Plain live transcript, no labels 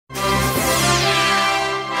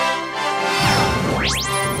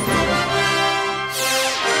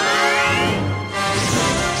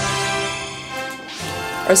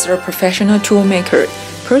As a professional toolmaker,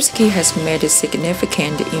 Pro'sKit has made a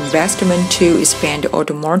significant investment to expand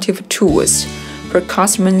automotive tools per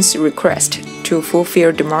customers' request to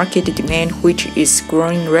fulfill the market demand, which is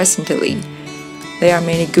growing recently. There are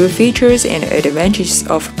many good features and advantages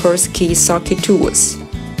of Pro'sKit-Socket tools.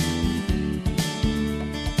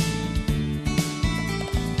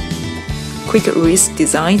 Quick release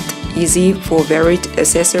design, easy for varied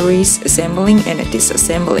accessories assembling and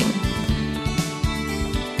disassembling.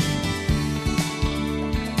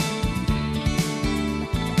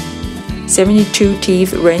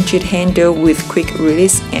 "72-teeth wrench handle with quick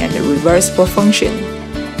release and reversible function.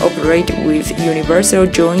 Operate with universal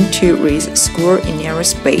joint to release screw in narrow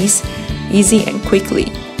space, easy and quickly.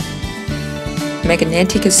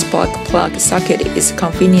 Magnetic spark plug socket is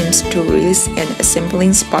convenient to release and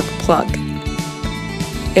assembling spark plug.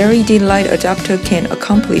 LED light adapter can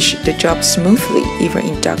accomplish the job smoothly even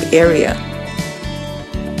in dark area.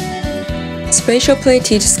 Special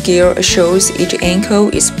plated scale assures each ankle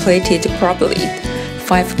is plated properly.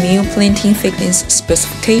 5mm plating thickness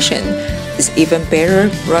specification is even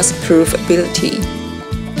better rust-proof ability.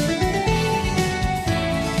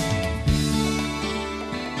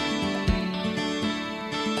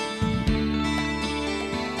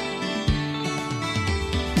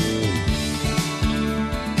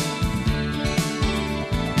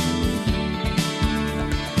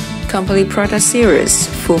 Complete product series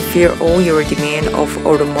fulfill all your demand of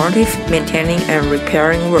automotive maintaining and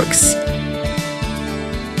repairing works.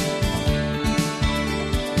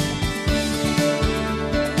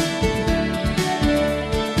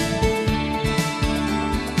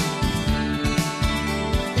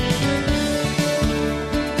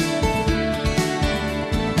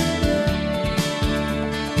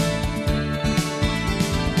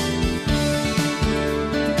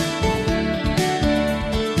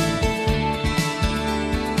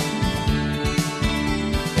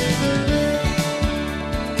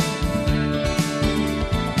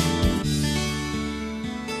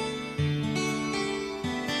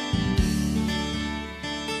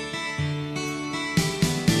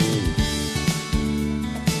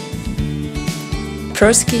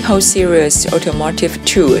 Pro'sKit whole series automotive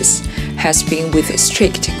tools has been with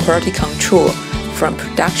strict quality control from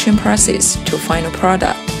production process to final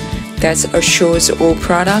product that assures all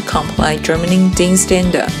product comply German DIN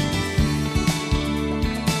standard.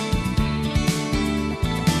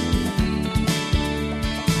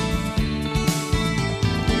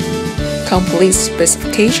 Complete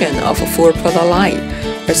specification of a full product line,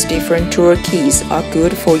 as different tool keys are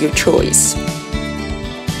good for your choice.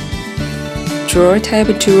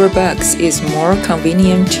 Drawer-type toolbox is more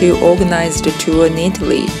convenient to organize the tool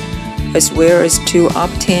neatly, as well as to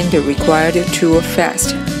obtain the required tool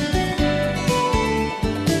fast.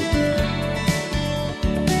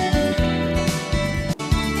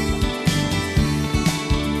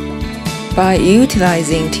 By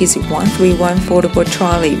utilizing TC131 foldable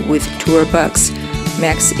trolley with toolbox,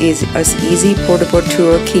 Max is an easy portable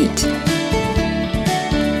tool kit.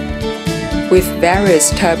 With various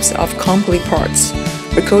types of complete parts,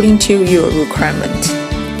 according to your requirement,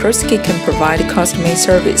 Pro'sKit can provide custom-made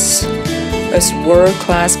service. As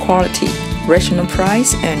world-class quality, rational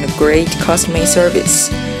price, and great custom-made service,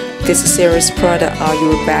 this series products are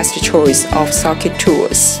your best choice of socket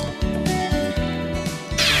tools.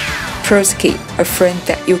 Pro'sKit, a friend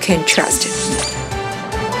that you can trust.